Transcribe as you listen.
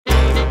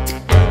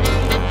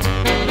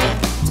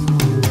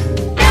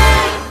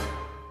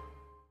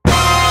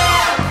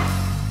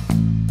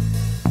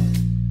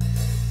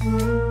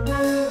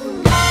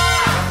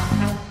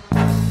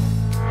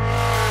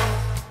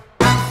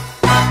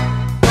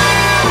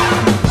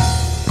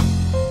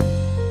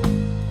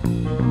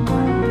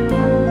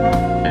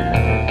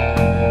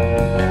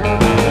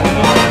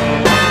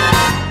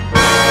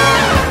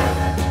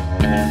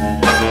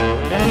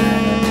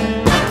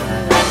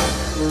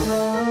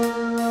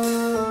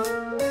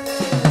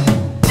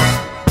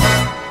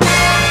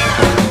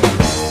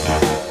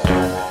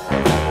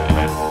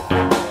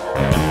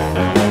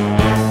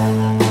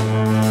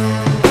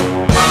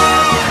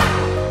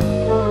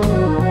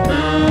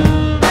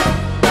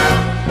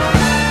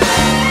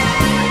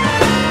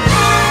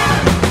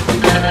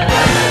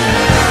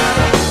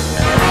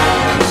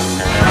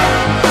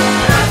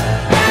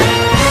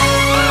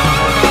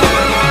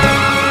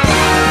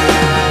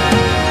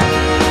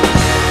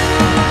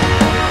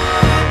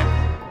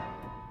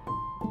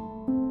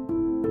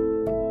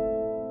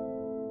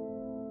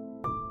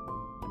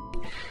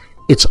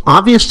It's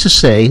obvious to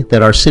say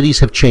that our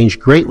cities have changed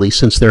greatly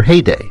since their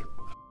heyday.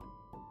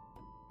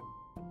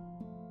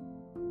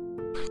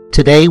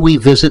 Today we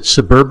visit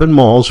suburban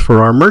malls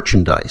for our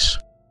merchandise.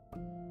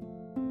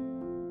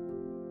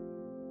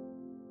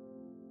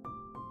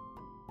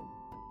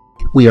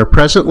 We are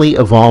presently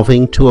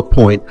evolving to a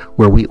point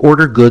where we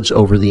order goods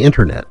over the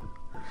internet.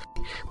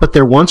 But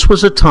there once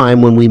was a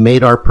time when we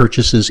made our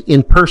purchases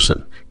in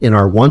person, in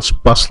our once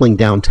bustling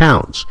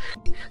downtowns.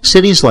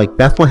 Cities like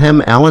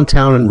Bethlehem,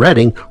 Allentown, and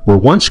Reading were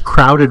once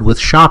crowded with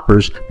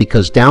shoppers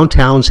because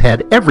downtowns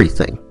had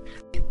everything.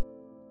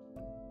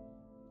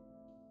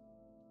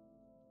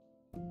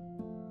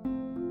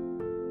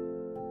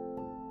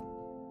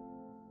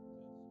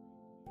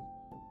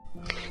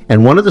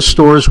 And one of the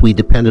stores we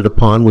depended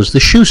upon was the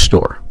shoe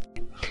store.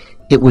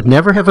 It would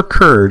never have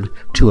occurred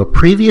to a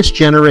previous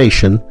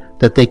generation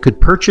that they could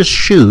purchase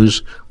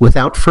shoes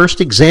without first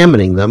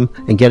examining them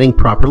and getting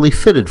properly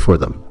fitted for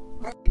them.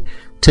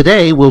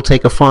 Today, we'll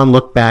take a fond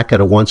look back at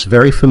a once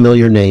very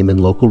familiar name in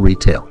local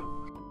retail.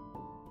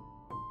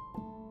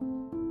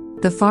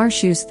 The Farr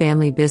Shoes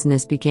family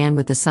business began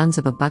with the sons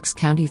of a Bucks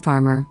County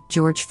farmer,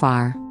 George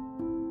Farr.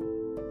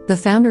 The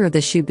founder of the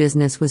shoe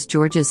business was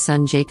George's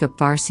son Jacob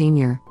Farr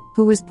Sr.,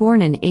 who was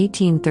born in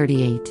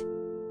 1838.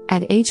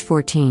 At age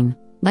 14,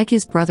 like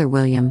his brother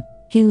William,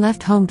 he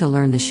left home to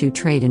learn the shoe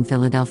trade in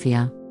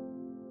Philadelphia.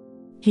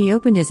 He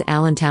opened his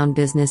Allentown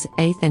business,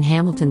 8th and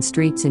Hamilton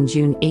Streets, in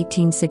June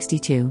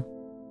 1862.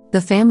 The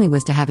family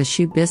was to have a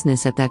shoe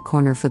business at that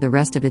corner for the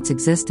rest of its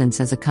existence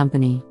as a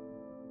company.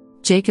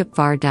 Jacob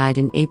Farr died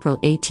in April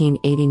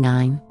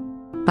 1889.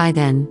 By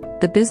then,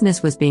 the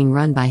business was being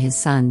run by his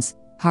sons,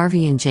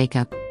 Harvey and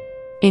Jacob.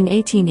 In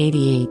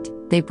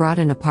 1888, they brought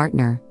in a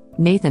partner,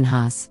 Nathan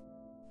Haas.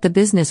 The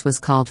business was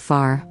called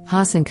Farr,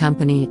 Haas &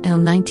 Company until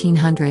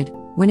 1900,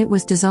 when it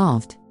was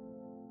dissolved.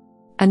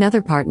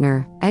 Another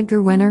partner,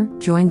 Edgar Winner,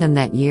 joined them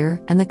that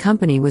year, and the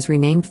company was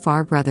renamed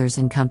Farr Brothers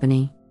 &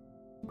 Company.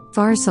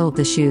 Farr sold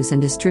the shoes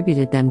and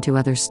distributed them to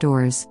other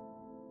stores.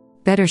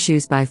 Better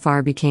Shoes by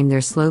Farr became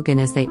their slogan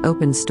as they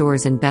opened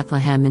stores in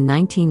Bethlehem in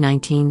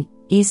 1919,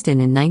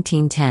 Easton in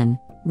 1910,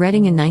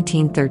 Reading in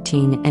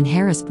 1913, and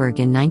Harrisburg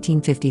in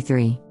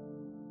 1953.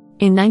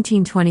 In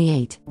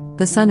 1928,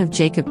 the son of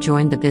Jacob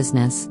joined the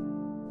business.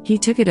 He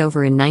took it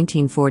over in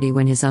 1940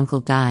 when his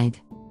uncle died.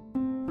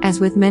 As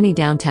with many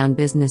downtown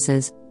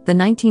businesses, the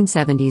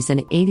 1970s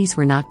and 80s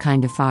were not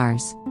kind to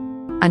Farr's.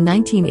 A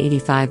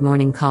 1985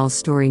 Morning Call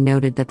story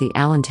noted that the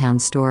Allentown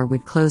store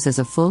would close as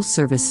a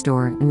full-service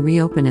store and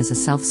reopen as a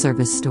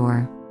self-service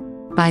store.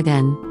 By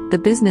then, the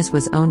business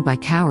was owned by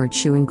Coward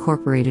Shoe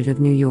Incorporated of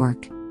New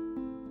York.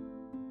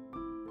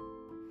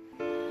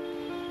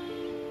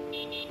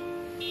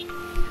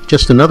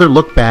 Just another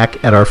look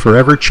back at our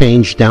forever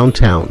changed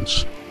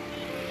downtowns.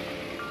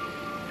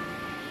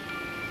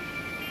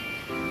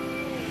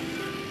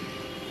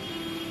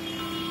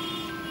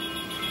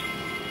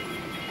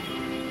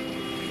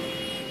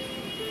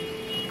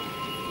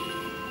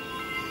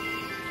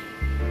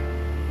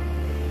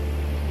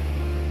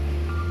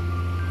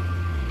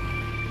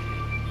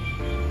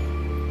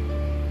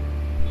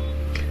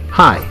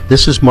 Hi,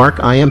 this is Mark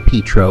I. M.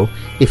 Petro.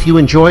 If you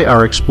enjoy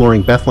our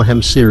Exploring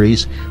Bethlehem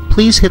series,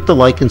 please hit the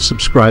like and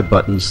subscribe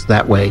buttons.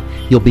 That way,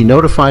 you'll be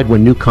notified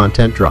when new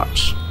content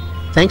drops.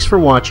 Thanks for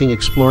watching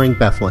Exploring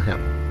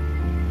Bethlehem.